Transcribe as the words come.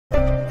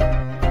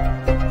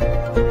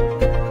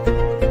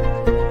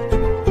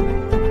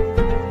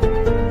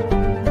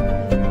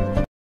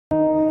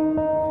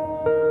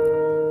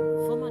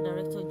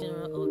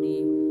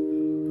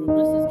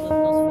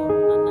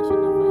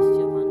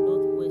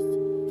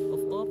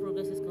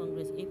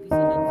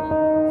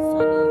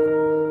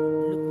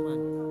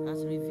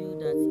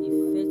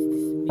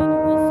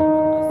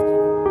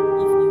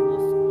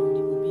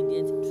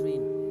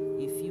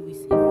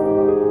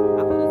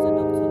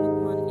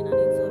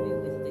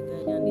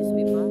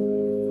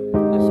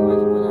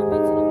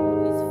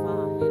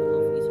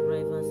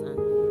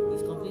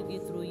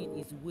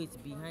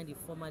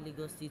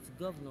State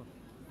governor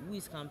who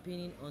is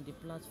campaigning on the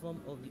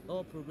platform of the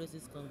All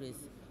Progressives Congress.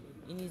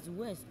 In his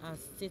words, as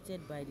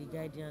stated by the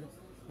Guardian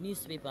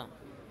newspaper,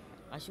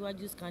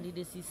 Asiwaju's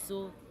candidacy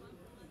so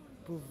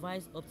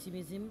provides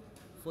optimism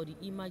for the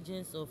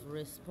emergence of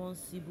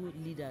responsible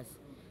leaders.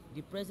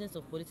 The presence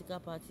of political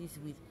parties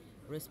with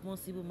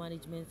responsible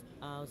management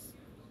as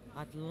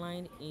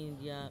outlined in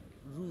their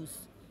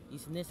rules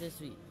is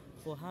necessary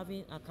for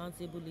having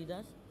accountable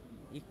leaders.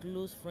 A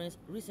close friend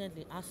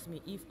recently asked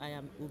me if I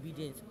am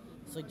obedient,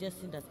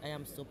 suggesting that I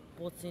am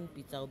supporting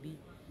Peter Obi.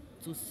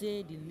 To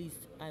say the least,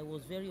 I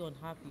was very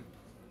unhappy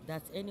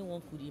that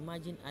anyone could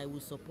imagine I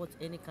would support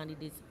any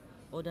candidate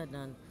other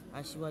than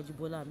Asiwaju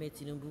Bola Ahmed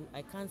Tinubu.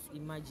 I can't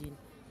imagine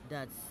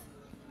that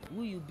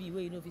who you be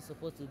where you know if you're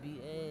supposed to be.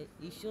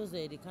 It shows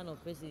the kind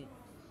of person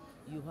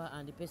you are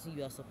and the person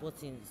you are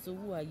supporting. So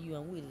who are you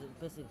and who is the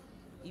person?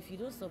 If you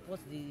don't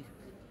support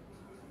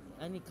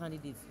any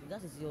candidate,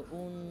 that is your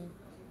own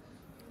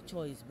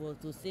choice.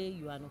 But to say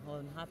you are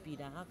unhappy,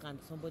 that how can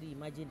somebody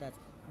imagine that?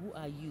 Who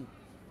are you?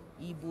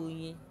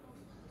 Ibo,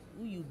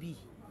 who you be?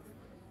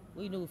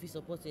 Well, you know if you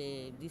support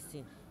this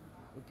thing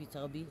with Peter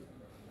Obi.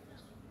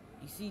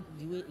 You see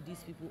the way these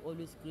people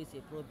always create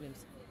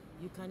problems.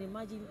 You can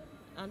imagine,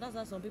 and that's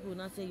how some people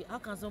now say, how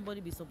can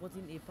somebody be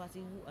supporting a party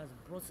who has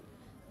brought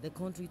the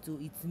country to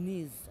its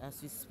knees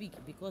as we speak?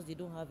 Because they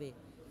don't have a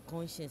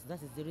conscience.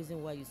 That is the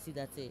reason why you see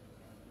that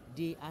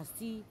they are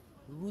still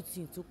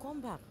rooting to come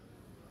back.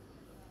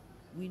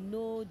 We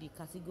know the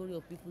category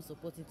of people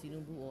supporting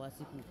Tinubu or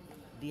Atiku.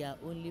 They are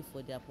only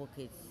for their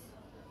pockets.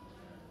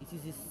 It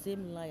is the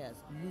same liars,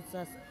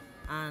 looters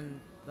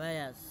and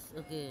buyers.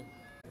 Okay,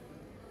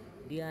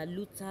 they are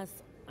looters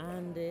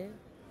and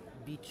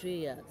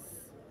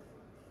betrayers.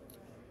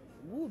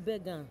 Who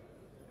beggar?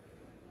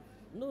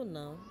 No,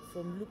 now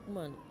from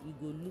Lookman we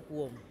go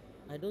lukewarm.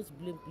 I don't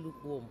blame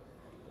lukewarm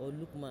or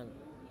Lookman.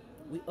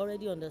 We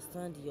already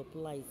understand your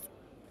plight.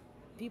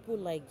 People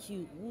like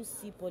you who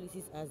see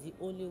politics as the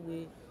only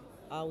way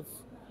out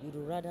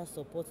would rather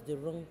support the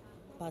wrong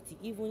party,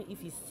 even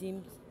if it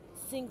seems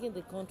sinking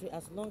the country,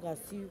 as long as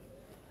you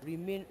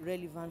remain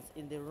relevant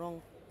in the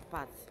wrong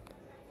path.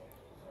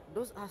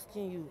 Those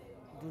asking you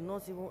do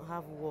not even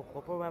have work,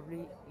 or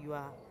probably you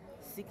are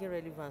seeking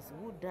relevance.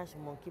 Who dash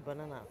monkey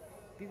banana?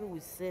 People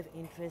with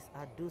self-interest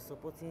are those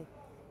supporting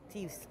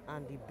thieves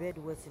and the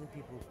bed-wetting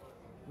people.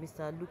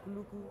 Mr.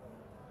 Lukuluku,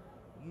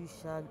 you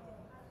shall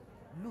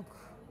look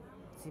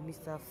till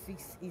Mr.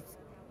 Fix It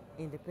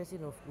in the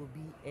person of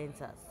Obi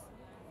enters.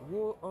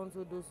 Woe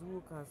unto those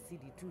who can see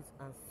the truth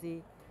and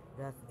say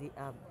that they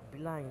are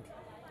blind.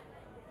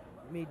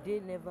 May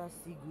they never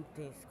see good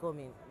things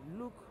coming.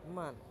 Look,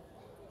 man,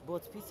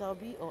 but Peter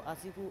Obi or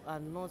Atiku are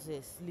not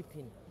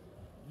sleeping.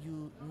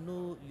 You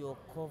know your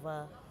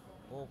cover,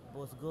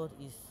 but God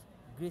is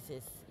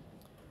greatest.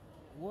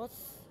 What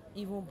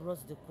even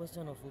brought the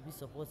question of Obi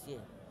support here?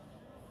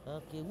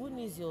 Okay, who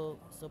needs your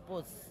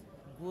support?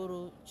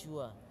 Goro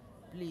Chua,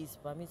 please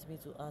permit me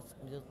to ask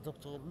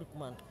Dr.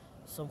 Lukman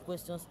some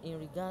questions in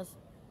regards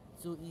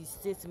to his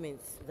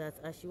statements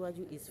that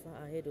Asiwaju is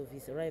far ahead of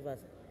his rivals.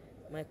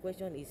 My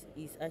question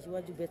is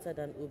Asiwaju better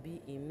than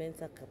Obi in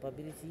mental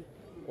capability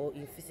or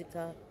in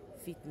physical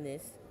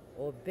fitness,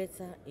 or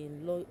better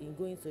in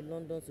going to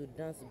London to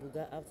dance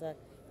Buga after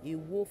a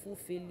woeful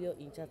failure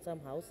in Chatham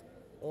House,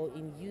 or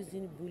in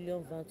using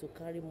bullion van to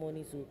carry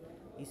money to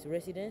his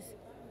residence?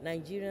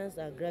 Nigerians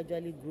are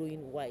gradually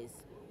growing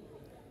wise.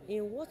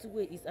 In what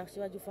way is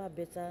Asiwaju far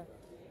better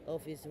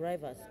of his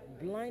rivals?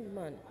 Blind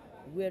man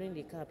wearing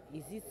the cap,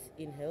 is it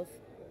in health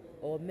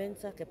or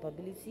mental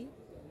capability,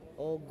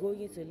 or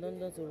going to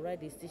London to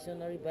ride a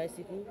stationary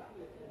bicycle,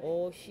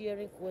 or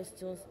sharing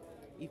questions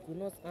he could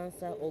not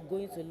answer, or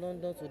going to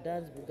London to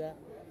dance Buga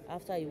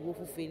after a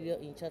woeful failure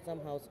in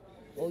Chatham House,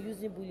 or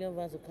using bullion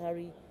vans to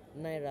carry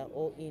naira,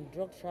 or in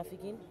drug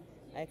trafficking?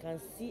 I can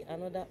see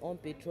another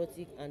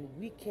unpatriotic and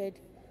wicked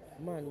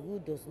man who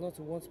does not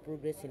want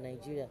progress in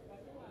Nigeria.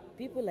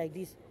 People like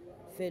this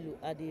fellow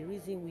are the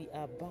reason we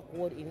are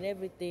backward in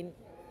everything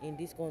in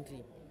this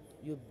country.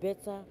 You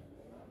better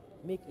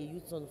make a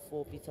U-turn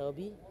for Peter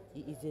Obi.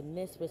 He is the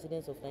next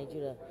president of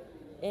Nigeria.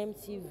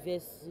 Empty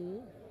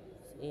vessel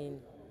in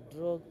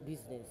drug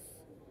business.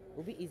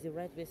 Obi is the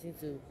right person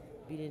to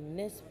be the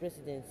next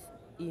president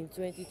in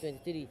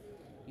 2023.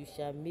 You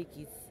shall make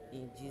it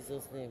in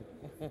Jesus' name.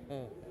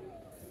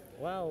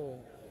 Wow.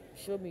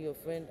 Show me your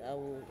friend, I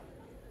will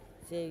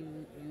tell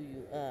you who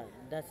you are.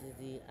 That is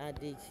the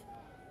adage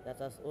that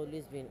has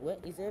always been. Well,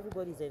 is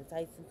everybody is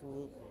entitled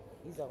to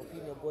his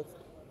opinion, but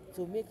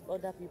to make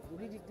other people,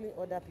 ridiculing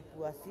other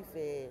people as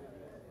if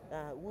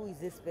who is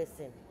this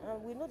person?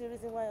 And we know the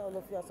reason why all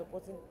of you are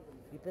supporting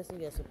the person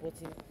you are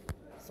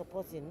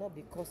supporting, not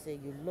because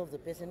you love the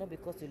person, not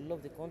because you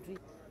love the country,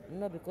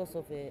 not because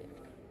of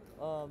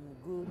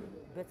good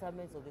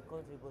betterment of the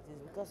country, but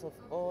it's because of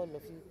all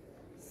of you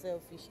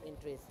selfish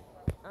interests.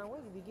 And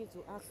when you begin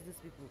to ask these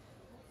people,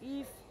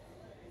 if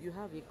you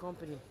have a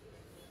company,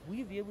 will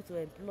you be able to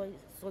employ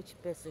such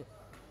person,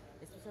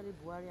 especially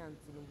Buhari and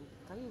Tinubu?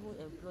 Can you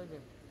even employ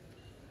them?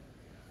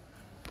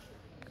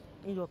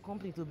 in your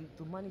company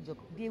to manage your.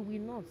 They will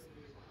not.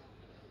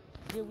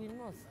 They will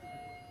not.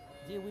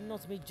 They will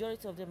not.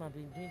 Majority of them have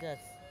been doing that.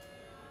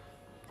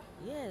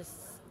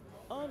 Yes,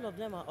 all of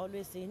them are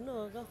always saying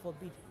no. God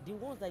forbid. The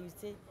ones that you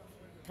say,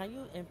 can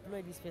you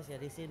employ this person?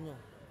 They say no.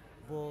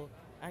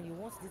 But and you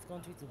want this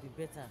country to be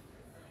better,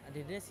 and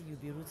the next thing you'll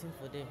be rooting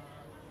for them.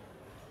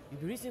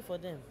 You'll be rooting for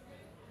them.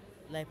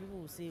 Like people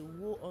will say,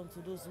 woe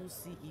unto those who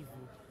see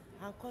evil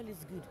and call it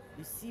good.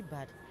 You see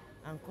bad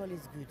and call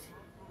it good.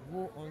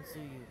 Woe unto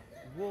you.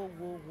 Woe,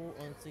 woe, woe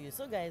unto you.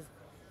 So guys,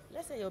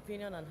 let's say your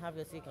opinion and have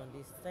your take on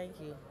this. Thank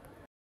you.